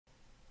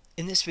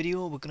In this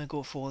video we're going to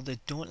go for the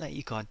Don't Let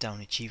Your Guard Down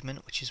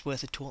achievement, which is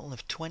worth a total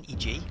of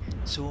 20G.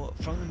 So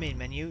from the main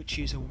menu,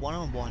 choose a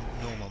one-on-one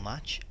normal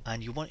match,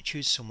 and you want to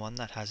choose someone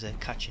that has a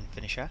catching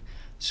finisher.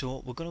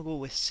 So we're going to go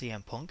with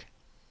CM Punk.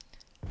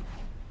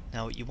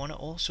 Now you want to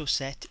also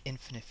set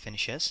infinite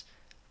finishers.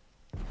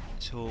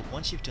 So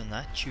once you've done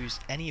that, choose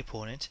any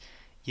opponent.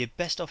 You're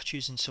best off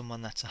choosing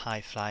someone that's a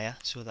high flyer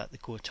so that they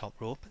go top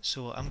rope.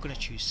 So I'm going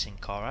to choose Sin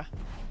Cara.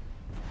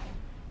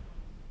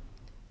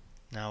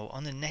 Now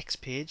on the next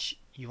page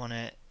you want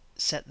to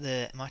set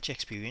the match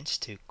experience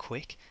to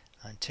quick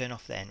and turn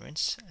off the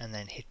entrance and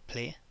then hit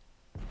play.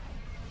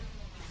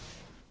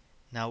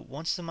 Now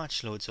once the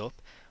match loads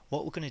up,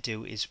 what we're going to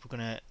do is we're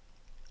going to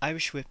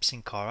Irish whip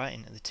Sin Cara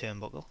into the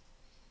turnbuckle,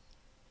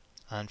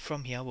 and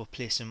from here we'll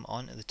place him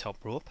onto the top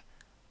rope.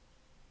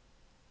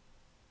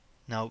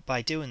 Now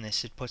by doing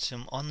this it puts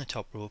him on the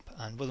top rope,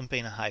 and with him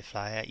being a high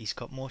flyer he's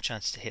got more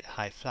chance to hit a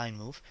high flying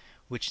move,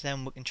 which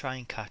then we can try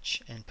and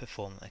catch and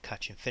perform a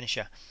catching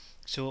finisher.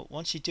 So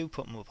once you do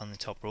put him up on the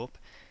top rope,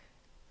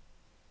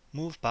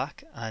 move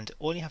back, and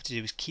all you have to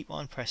do is keep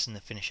on pressing the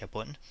finisher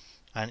button,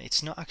 and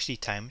it's not actually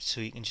timed,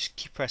 so you can just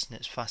keep pressing it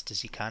as fast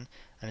as you can,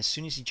 and as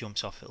soon as he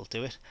jumps off it'll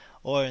do it.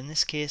 Or in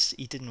this case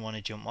he didn't want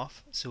to jump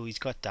off, so he's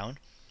got down,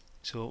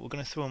 so we're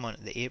going to throw him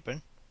onto the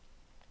apron,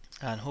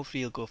 and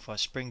hopefully he'll go for a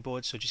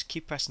springboard. So just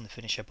keep pressing the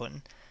finisher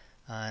button,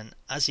 and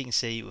as you can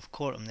see we've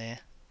caught him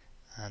there,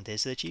 and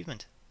there's the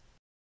achievement.